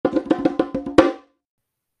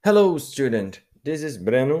Hello, student. This is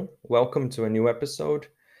Breno. Welcome to a new episode.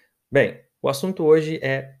 Bem, o assunto hoje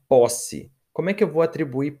é posse. Como é que eu vou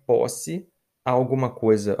atribuir posse a alguma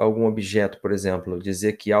coisa, a algum objeto, por exemplo?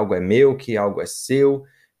 Dizer que algo é meu, que algo é seu,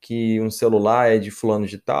 que um celular é de fulano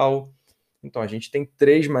de tal. Então, a gente tem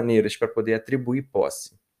três maneiras para poder atribuir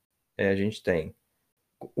posse. A gente tem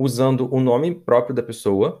usando o nome próprio da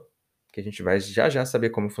pessoa, que a gente vai já já saber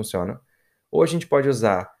como funciona. Ou a gente pode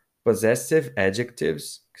usar possessive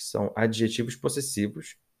adjectives, que são adjetivos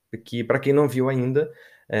possessivos, que para quem não viu ainda,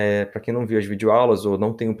 para quem não viu as videoaulas ou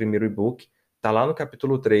não tem o primeiro e-book, tá lá no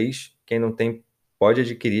capítulo 3. Quem não tem pode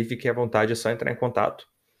adquirir, fique à vontade, é só entrar em contato.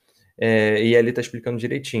 E ali está explicando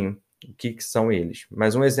direitinho o que são eles.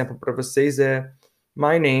 Mas um exemplo para vocês é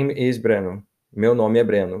My name is Breno. Meu nome é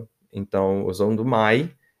Breno. Então, usando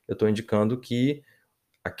my, eu estou indicando que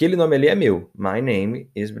aquele nome ali é meu. My name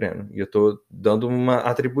is Breno. E eu estou dando uma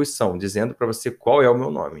atribuição, dizendo para você qual é o meu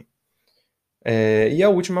nome. E a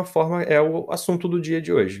última forma é o assunto do dia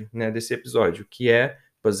de hoje, né, desse episódio, que é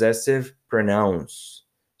possessive pronouns.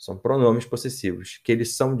 São pronomes possessivos, que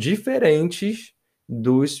eles são diferentes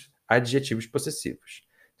dos adjetivos possessivos.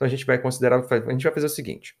 Então a gente vai considerar, a gente vai fazer o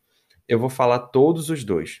seguinte: eu vou falar todos os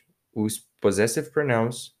dois, os possessive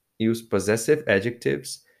pronouns e os possessive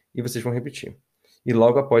adjectives, e vocês vão repetir. E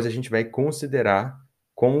logo após a gente vai considerar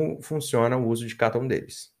como funciona o uso de cada um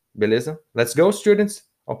deles. Beleza? Let's go, students!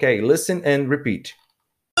 Okay, listen and repeat.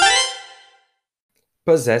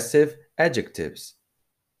 Possessive adjectives.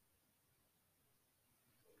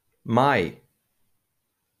 My,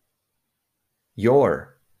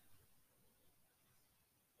 your,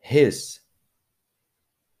 his,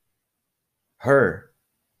 her,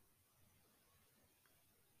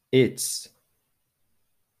 its,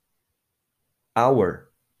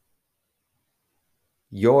 our,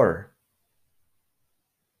 your,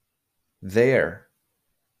 their.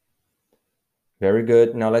 Very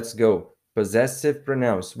good. Now let's go. Possessive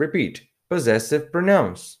pronouns. Repeat. Possessive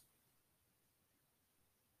pronouns.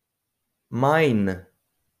 Mine,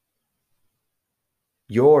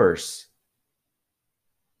 yours,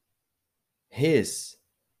 his,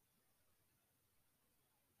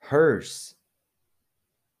 hers,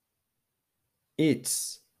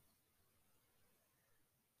 its,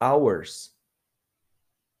 ours,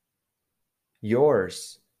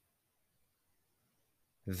 yours,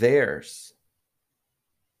 theirs.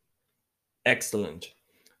 Excellent.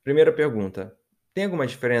 Primeira pergunta. Tem alguma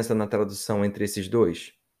diferença na tradução entre esses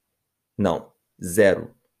dois? Não.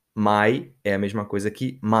 Zero. My é a mesma coisa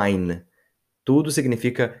que mine. Tudo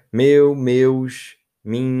significa meu, meus,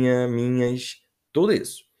 minha, minhas, tudo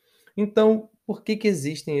isso. Então, por que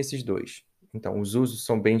existem esses dois? Então, os usos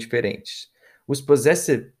são bem diferentes. Os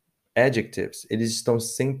possessive adjectives, eles estão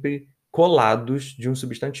sempre colados de um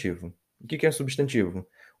substantivo. O que é um substantivo?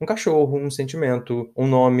 Um cachorro, um sentimento, um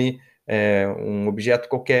nome, um objeto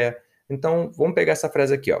qualquer. Então, vamos pegar essa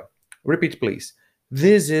frase aqui, ó. Repeat, please.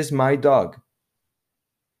 This is my dog.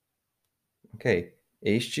 Ok.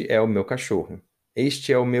 Este é o meu cachorro.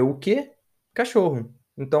 Este é o meu o quê? Cachorro.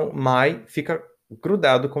 Então, my fica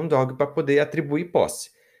grudado com dog para poder atribuir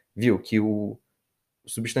posse. Viu que o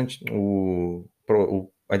substantivo,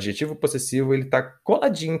 o adjetivo possessivo, ele tá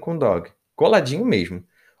coladinho com dog. Coladinho mesmo.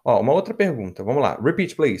 Ó, uma outra pergunta. Vamos lá.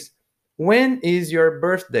 Repeat, please. When is your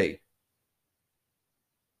birthday?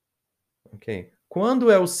 Ok. Quando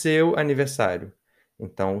é o seu aniversário?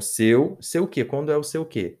 Então, seu quê? Quando é o seu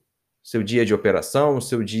quê? Seu dia de operação,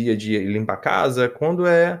 seu dia de limpar a casa, quando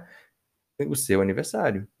é o seu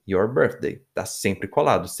aniversário. Your birthday. Tá sempre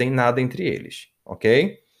colado, sem nada entre eles,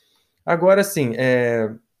 ok? Agora sim,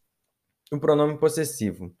 o pronome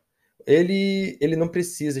possessivo. Ele não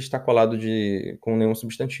precisa estar colado com nenhum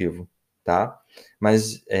substantivo, tá?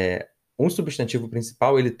 Mas um substantivo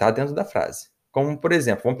principal, ele tá dentro da frase. Como, por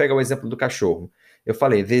exemplo, vamos pegar o exemplo do cachorro. Eu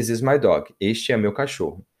falei, this is my dog. Este é meu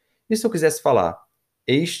cachorro. E se eu quisesse falar,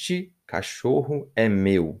 este cachorro é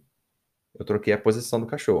meu? Eu troquei a posição do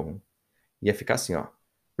cachorro. Ia ficar assim, ó.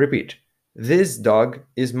 Repeat. This dog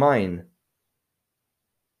is mine.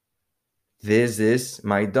 This is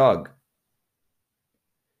my dog.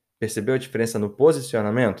 Percebeu a diferença no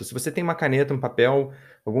posicionamento? Se você tem uma caneta, um papel,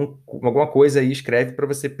 alguma coisa aí, escreve para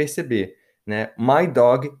você perceber, né? My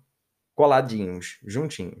dog coladinhos,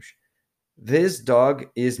 juntinhos. This dog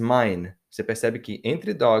is mine. Você percebe que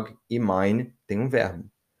entre dog e mine tem um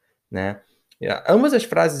verbo, né? Ambas as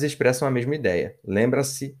frases expressam a mesma ideia.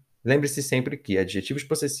 Lembre-se sempre que adjetivos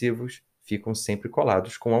possessivos ficam sempre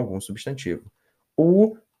colados com algum substantivo.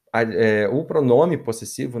 O pronome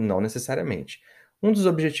possessivo, não necessariamente. Um dos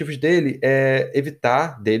objetivos deles,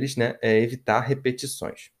 né, é evitar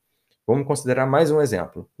repetições. Vamos considerar mais um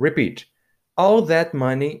exemplo. Repeat. All that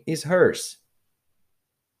money is hers.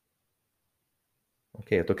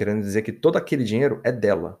 Ok, eu estou querendo dizer que todo aquele dinheiro é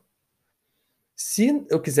dela. Se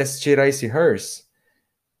eu quisesse tirar esse hers,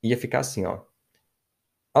 ia ficar assim, ó.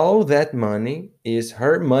 All that money is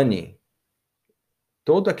her money.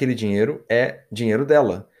 Todo aquele dinheiro é dinheiro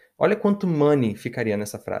dela. Olha quanto money ficaria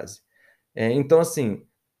nessa frase. Então, assim,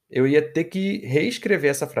 eu ia ter que reescrever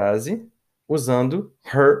essa frase usando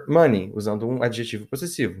her money, usando um adjetivo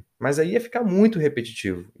possessivo. Mas aí ia ficar muito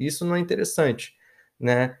repetitivo. Isso não é interessante,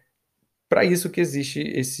 né? Para isso que existe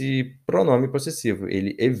esse pronome possessivo.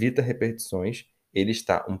 Ele evita repetições, ele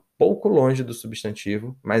está um pouco longe do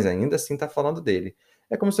substantivo, mas ainda assim está falando dele.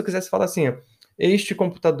 É como se eu quisesse falar assim, ó, este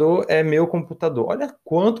computador é meu computador. Olha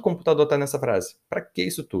quanto computador está nessa frase. Para que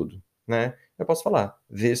isso tudo? Né? Eu posso falar,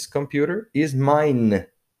 this computer is mine.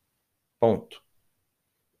 Ponto.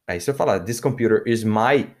 Aí se eu falar, this computer is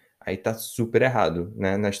my, aí tá super errado,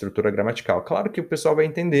 né, na estrutura gramatical. Claro que o pessoal vai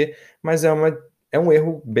entender, mas é um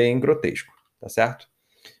erro bem grotesco, tá certo?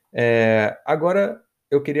 Agora,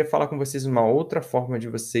 eu queria falar com vocês uma outra forma de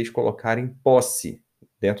vocês colocarem posse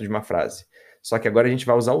dentro de uma frase. Só que agora a gente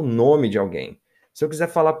vai usar o nome de alguém. Se eu quiser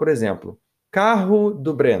falar, por exemplo, carro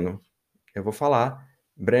do Breno, eu vou falar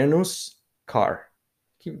Breno's car.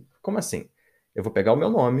 Como assim? Eu vou pegar o meu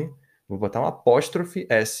nome, vou botar um apóstrofe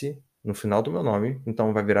S no final do meu nome,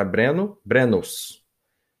 então vai virar Breno, Brenos.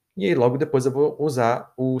 E aí logo depois eu vou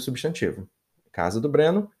usar o substantivo. Casa do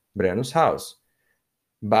Breno, Breno's house.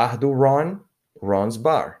 Bar do Ron, Ron's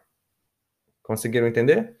bar. Conseguiram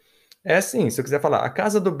entender? É assim, se eu quiser falar, a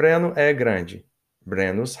casa do Breno é grande.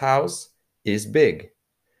 Breno's house is big.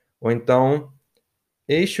 Ou então,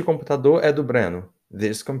 este computador é do Breno.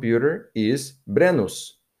 This computer is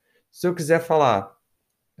Breno's. Se eu quiser falar,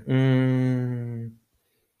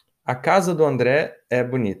 a casa do André é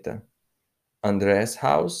bonita. André's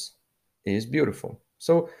house is beautiful.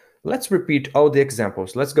 So, let's repeat all the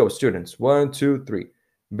examples. Let's go, students. 1, 2, 3.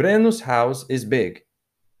 Breno's house is big.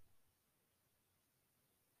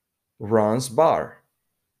 Ron's bar.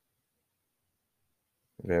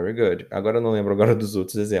 Very good. Agora eu não lembro agora dos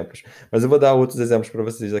outros exemplos, mas eu vou dar outros exemplos para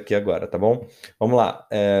vocês aqui agora, tá bom? Vamos lá.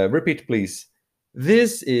 Repeat, please.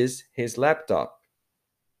 This is his laptop.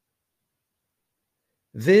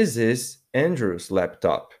 This is Andrew's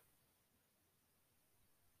laptop.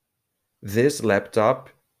 This laptop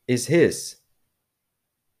is his.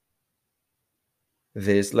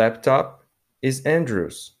 This laptop is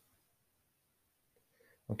Andrew's.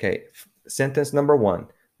 Okay, sentence number 1.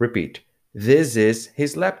 Repeat. This is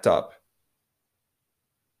his laptop.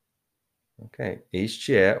 Ok,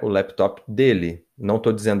 este é o laptop dele. Não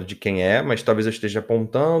estou dizendo de quem é, mas talvez eu esteja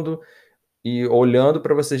apontando e olhando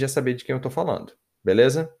para você já saber de quem eu estou falando.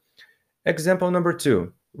 Beleza? Example number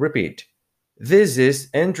 2. Repeat. This is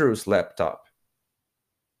Andrew's laptop.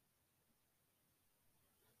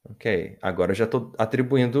 Ok, agora eu já estou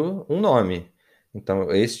atribuindo um nome.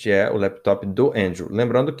 Então, este é o laptop do Andrew.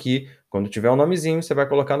 Lembrando que, quando tiver um nomezinho, você vai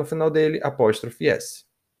colocar no final dele apóstrofe S.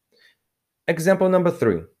 Example number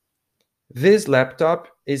 3. This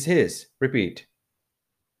laptop is his. Repeat.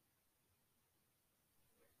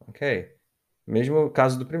 Ok. Mesmo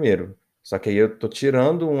caso do primeiro. Só que aí eu estou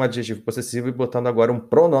tirando um adjetivo possessivo e botando agora um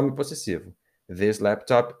pronome possessivo. This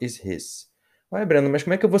laptop is his. Ué, Breno, mas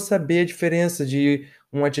como é que eu vou saber a diferença de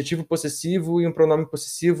um adjetivo possessivo e um pronome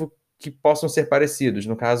possessivo que possam ser parecidos?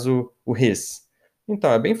 No caso, o his.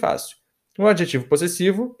 Então, é bem fácil. O adjetivo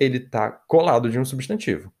possessivo, ele está colado de um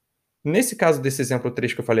substantivo. Nesse caso desse exemplo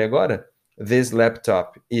 3 que eu falei agora, this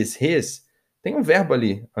laptop is his, tem um verbo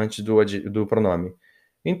ali antes do pronome.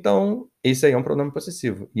 Então, esse aí é um pronome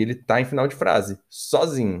possessivo. E ele está em final de frase,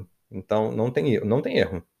 sozinho. Então, não tem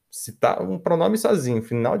erro. Se está um pronome sozinho,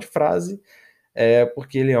 final de frase, é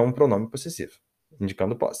porque ele é um pronome possessivo,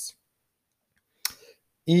 indicando posse.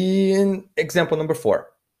 E example number 4.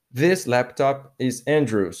 This laptop is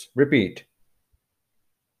Andrew's. Repeat.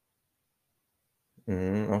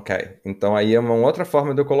 Ok. Então, aí é uma outra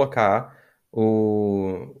forma de eu colocar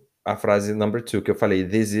a frase number 2, que eu falei,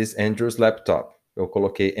 this is Andrew's laptop. Eu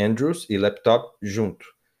coloquei Andrew's e laptop junto.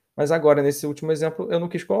 Mas agora, nesse último exemplo, eu não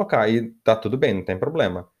quis colocar. E tá tudo bem, não tem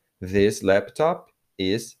problema. This laptop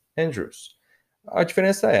is Andrew's. A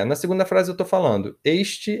diferença é, na segunda frase eu estou falando,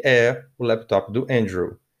 este é o laptop do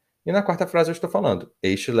Andrew. E na quarta frase eu estou falando,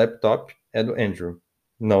 este laptop é do Andrew.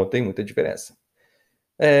 Não tem muita diferença.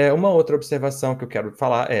 Uma outra observação que eu quero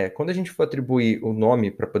falar é, quando a gente for atribuir o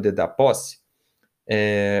nome para poder dar posse,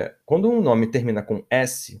 quando um nome termina com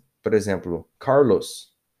S, por exemplo,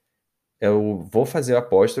 Carlos, eu vou fazer o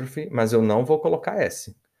apóstrofe, mas eu não vou colocar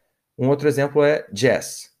S. Um outro exemplo é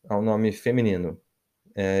Jess. ao nome feminino.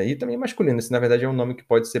 E também masculino. Esse, na verdade, é um nome que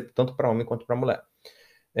pode ser tanto para homem quanto para mulher.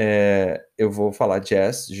 Eu vou falar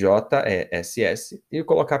Jess, J-E-S-S, e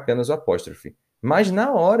colocar apenas o apóstrofe. Mas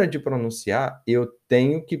na hora de pronunciar, eu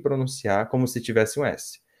tenho que pronunciar como se tivesse um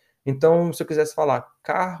S. Então, se eu quisesse falar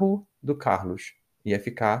carro do Carlos, ia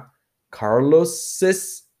ficar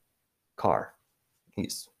Carlos's car.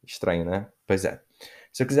 Isso, estranho, né? Pois é.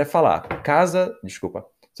 Se eu quiser falar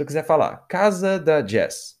se eu quiser falar casa da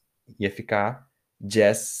Jess, ia ficar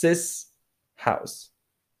Jess's house.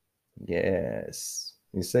 Yes,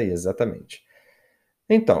 isso aí, exatamente.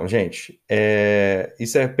 Então, gente,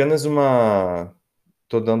 isso é apenas uma...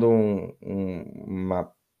 Estou dando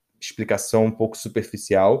uma explicação um pouco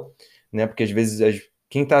superficial, né? Porque às vezes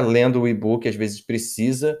quem está lendo o e-book às vezes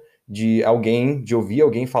precisa de ouvir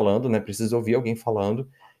alguém falando, né? Precisa ouvir alguém falando.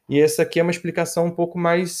 E essa aqui é uma explicação um pouco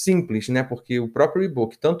mais simples, né? Porque o próprio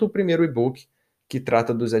e-book, tanto o primeiro e-book que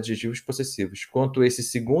trata dos adjetivos possessivos, quanto esse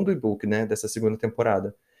segundo e-book, né? Dessa segunda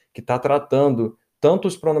temporada, que está tratando tanto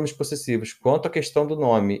os pronomes possessivos quanto a questão do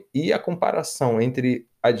nome e a comparação entre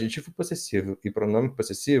adjetivo possessivo e pronome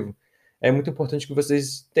possessivo, é muito importante que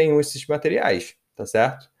vocês tenham esses materiais, tá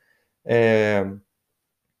certo?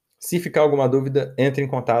 Se ficar alguma dúvida, entre em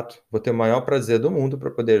contato. Vou ter o maior prazer do mundo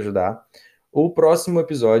para poder ajudar. O próximo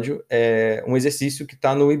episódio é um exercício que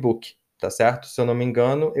está no e-book, tá certo? Se eu não me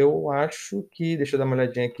engano, eu acho que, deixa eu dar uma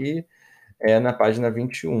olhadinha aqui, é na página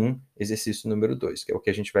 21, exercício número 2, que é o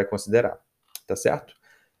que a gente vai considerar, tá certo?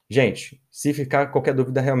 Gente, se ficar qualquer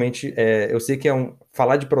dúvida, realmente, eu sei que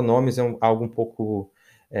falar de pronomes é algo um pouco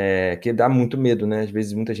que dá muito medo, né? Às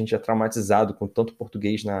vezes muita gente é traumatizado com tanto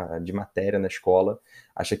português de matéria na escola,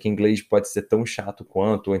 acha que inglês pode ser tão chato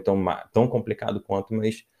quanto, ou então tão complicado quanto,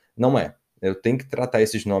 mas não é. Eu tenho que tratar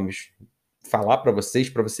esses nomes, falar para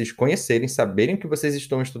vocês conhecerem, saberem o que vocês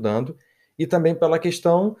estão estudando, e também pela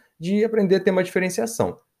questão de aprender a ter uma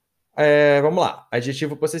diferenciação. Vamos lá.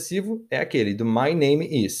 Adjetivo possessivo é aquele do my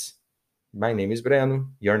name is. My name is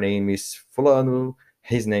Breno. Your name is fulano.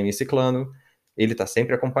 His name is ciclano. Ele está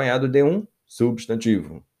sempre acompanhado de um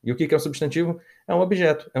substantivo. E o que é um substantivo? É um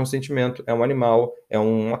objeto, é um sentimento, é um animal, é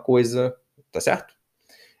uma coisa, tá certo?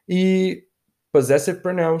 E possessive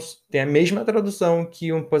pronouns tem a mesma tradução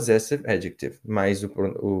que um possessive adjective, mas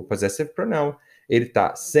o possessive pronoun, ele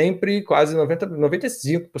está sempre, quase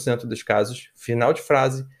 95% dos casos, final de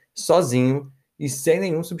frase, sozinho e sem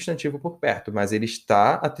nenhum substantivo por perto, mas ele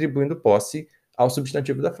está atribuindo posse ao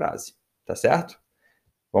substantivo da frase, tá certo?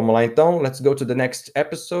 Vamos lá então, let's go to the next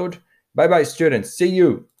episode. Bye bye, students. See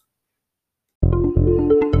you!